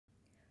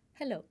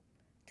Hello.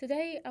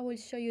 Today I will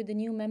show you the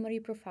new Memory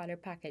Profiler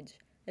package,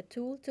 a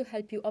tool to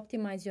help you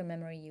optimize your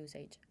memory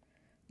usage.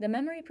 The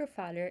Memory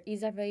Profiler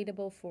is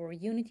available for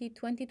Unity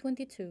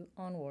 2022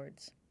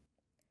 onwards.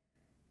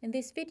 In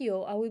this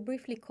video, I will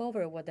briefly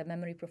cover what the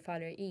Memory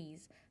Profiler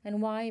is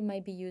and why it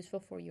might be useful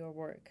for your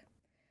work.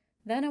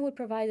 Then I will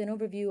provide an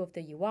overview of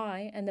the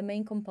UI and the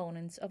main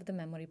components of the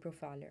Memory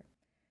Profiler.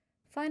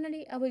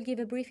 Finally, I will give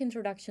a brief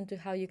introduction to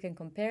how you can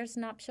compare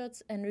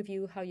snapshots and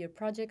review how your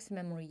project's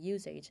memory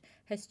usage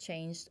has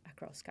changed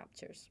across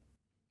captures.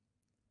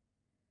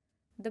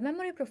 The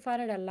Memory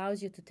Profiler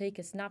allows you to take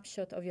a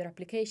snapshot of your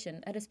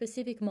application at a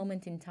specific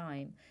moment in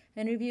time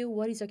and review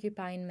what is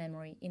occupying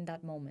memory in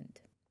that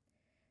moment.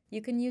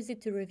 You can use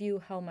it to review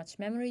how much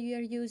memory you are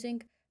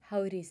using,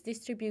 how it is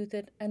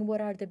distributed, and what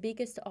are the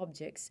biggest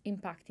objects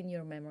impacting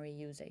your memory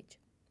usage.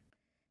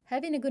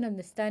 Having a good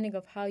understanding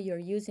of how you're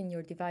using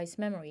your device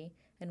memory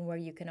and where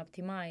you can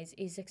optimize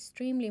is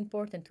extremely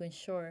important to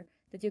ensure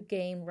that your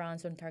game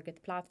runs on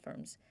target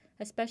platforms,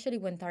 especially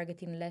when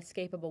targeting less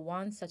capable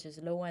ones such as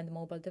low-end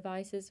mobile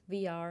devices,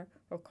 VR,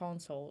 or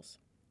consoles.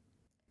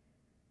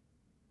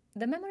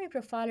 The Memory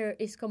Profiler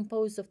is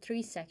composed of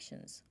 3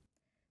 sections: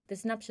 the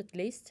snapshot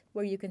list,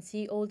 where you can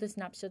see all the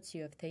snapshots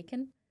you have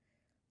taken;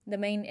 the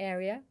main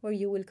area, where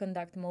you will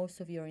conduct most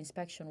of your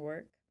inspection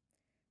work;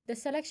 the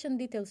Selection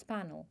Details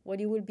panel, where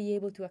you will be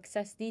able to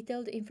access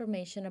detailed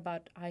information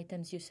about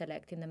items you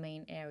select in the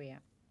main area.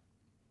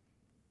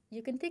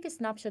 You can take a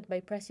snapshot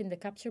by pressing the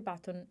Capture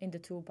button in the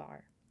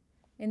toolbar.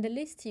 In the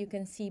list, you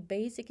can see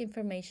basic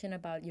information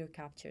about your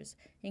captures,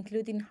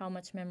 including how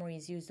much memory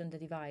is used on the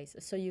device,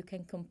 so you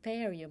can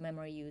compare your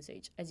memory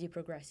usage as you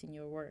progress in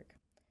your work.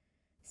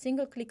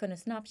 Single click on a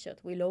snapshot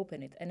will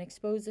open it and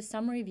expose the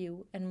summary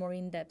view and more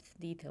in-depth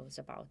details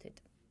about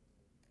it.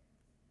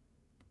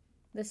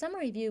 The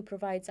summary view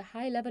provides a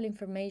high-level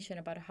information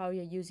about how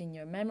you're using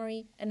your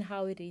memory and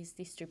how it is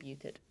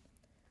distributed.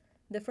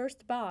 The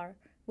first bar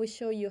will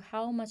show you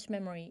how much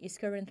memory is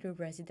currently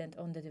resident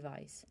on the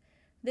device.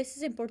 This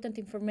is important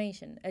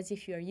information, as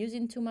if you are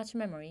using too much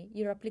memory,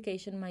 your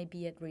application might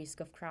be at risk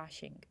of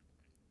crashing.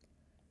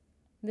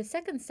 The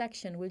second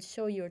section will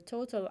show your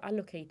total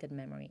allocated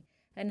memory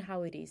and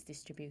how it is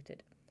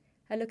distributed.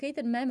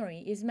 Allocated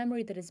memory is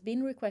memory that has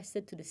been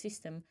requested to the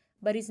system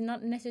but is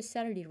not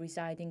necessarily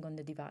residing on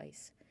the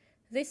device.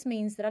 This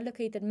means that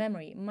allocated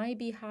memory might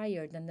be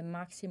higher than the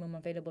maximum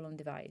available on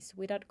device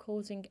without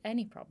causing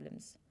any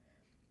problems.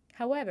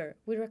 However,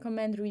 we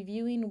recommend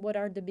reviewing what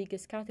are the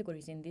biggest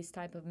categories in this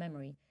type of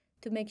memory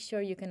to make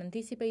sure you can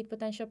anticipate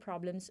potential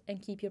problems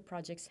and keep your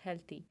projects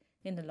healthy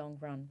in the long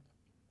run.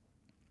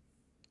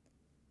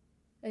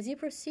 As you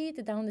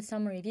proceed down the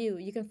summary view,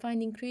 you can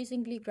find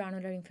increasingly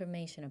granular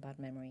information about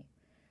memory.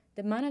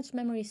 The Manage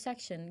Memory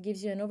section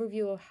gives you an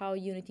overview of how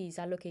Unity is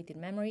allocating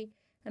memory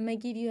and may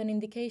give you an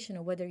indication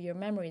of whether your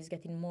memory is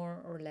getting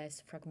more or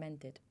less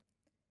fragmented.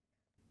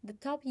 The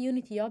top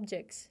Unity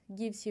objects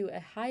gives you a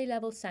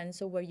high-level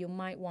sense of where you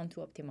might want to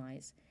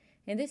optimize.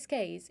 In this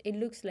case, it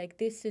looks like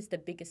this is the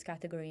biggest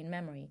category in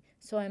memory,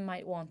 so I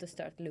might want to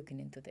start looking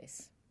into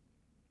this.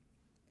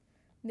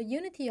 The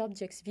Unity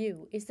Objects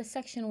view is the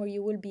section where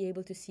you will be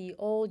able to see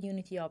all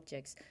Unity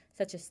objects,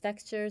 such as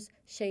textures,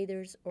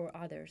 shaders, or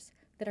others,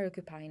 that are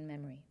occupying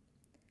memory.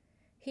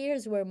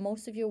 Here's where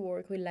most of your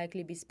work will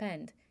likely be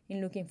spent,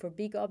 in looking for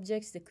big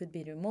objects that could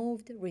be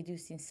removed,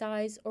 reduced in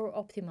size, or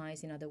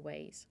optimized in other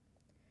ways.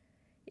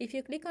 If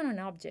you click on an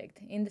object,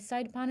 in the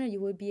side panel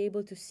you will be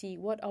able to see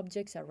what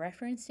objects are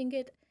referencing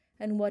it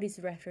and what is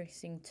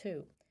referencing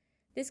to.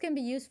 This can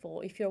be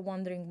useful if you're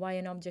wondering why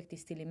an object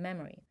is still in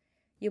memory.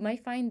 You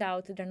might find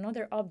out that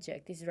another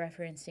object is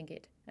referencing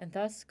it, and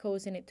thus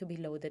causing it to be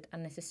loaded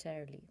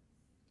unnecessarily.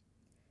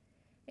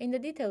 In the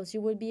details,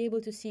 you will be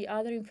able to see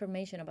other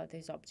information about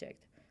this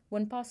object.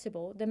 When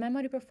possible, the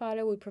Memory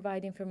Profiler will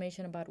provide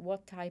information about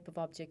what type of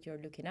object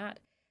you're looking at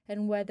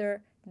and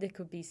whether there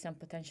could be some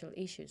potential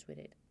issues with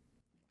it.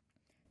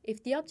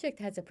 If the object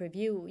has a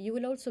preview, you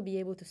will also be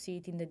able to see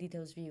it in the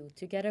Details view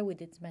together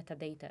with its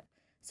metadata,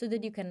 so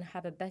that you can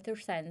have a better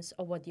sense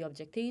of what the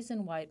object is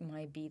and why it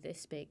might be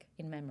this big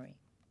in memory.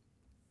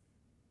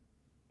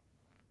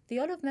 The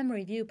All of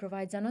Memory view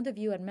provides another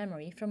view at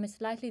memory from a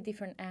slightly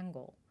different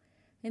angle.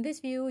 In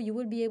this view, you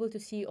will be able to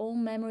see all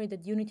memory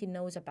that Unity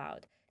knows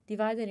about,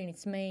 divided in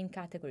its main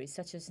categories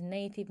such as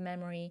native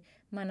memory,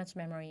 managed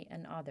memory,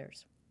 and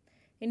others.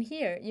 In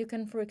here, you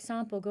can, for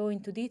example, go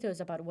into details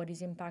about what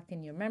is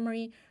impacting your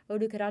memory or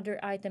look at other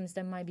items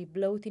that might be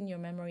bloating your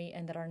memory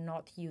and that are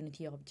not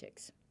Unity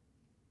objects.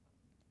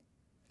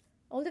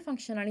 All the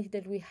functionality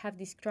that we have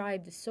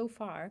described so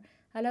far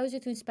allows you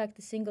to inspect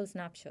the single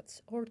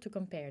snapshots or to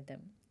compare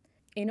them.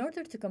 In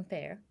order to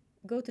compare,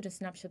 go to the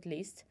snapshot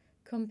list,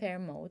 Compare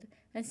mode,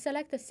 and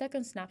select the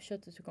second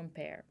snapshot to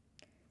compare.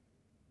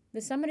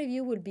 The summary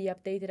view will be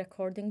updated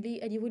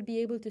accordingly, and you will be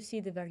able to see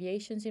the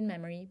variations in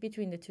memory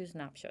between the 2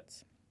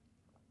 snapshots.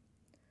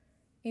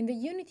 In the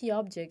Unity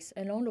Objects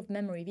and All of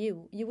Memory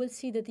view, you will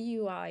see that the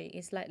UI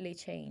is slightly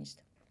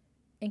changed.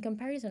 In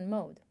comparison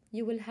mode,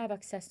 you will have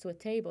access to a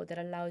table that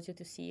allows you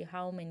to see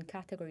how main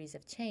categories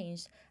have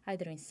changed,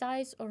 either in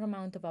size or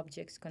amount of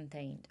objects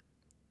contained.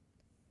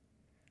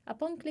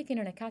 Upon clicking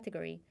on a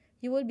category,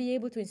 you will be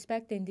able to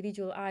inspect the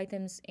individual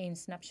items in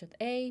Snapshot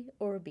A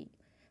or B.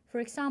 For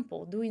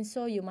example, doing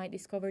so you might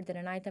discover that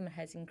an item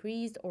has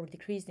increased or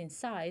decreased in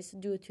size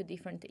due to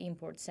different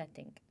import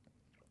setting.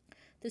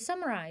 To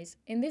summarize,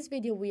 in this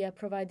video we have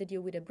provided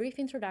you with a brief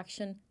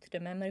introduction to the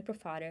memory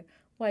profiler,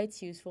 why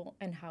it's useful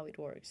and how it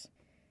works.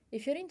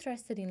 If you're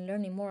interested in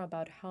learning more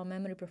about how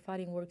memory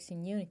profiling works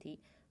in Unity,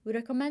 we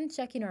recommend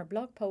checking our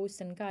blog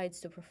posts and guides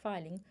to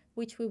profiling,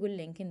 which we will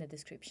link in the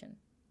description.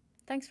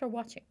 Thanks for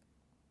watching.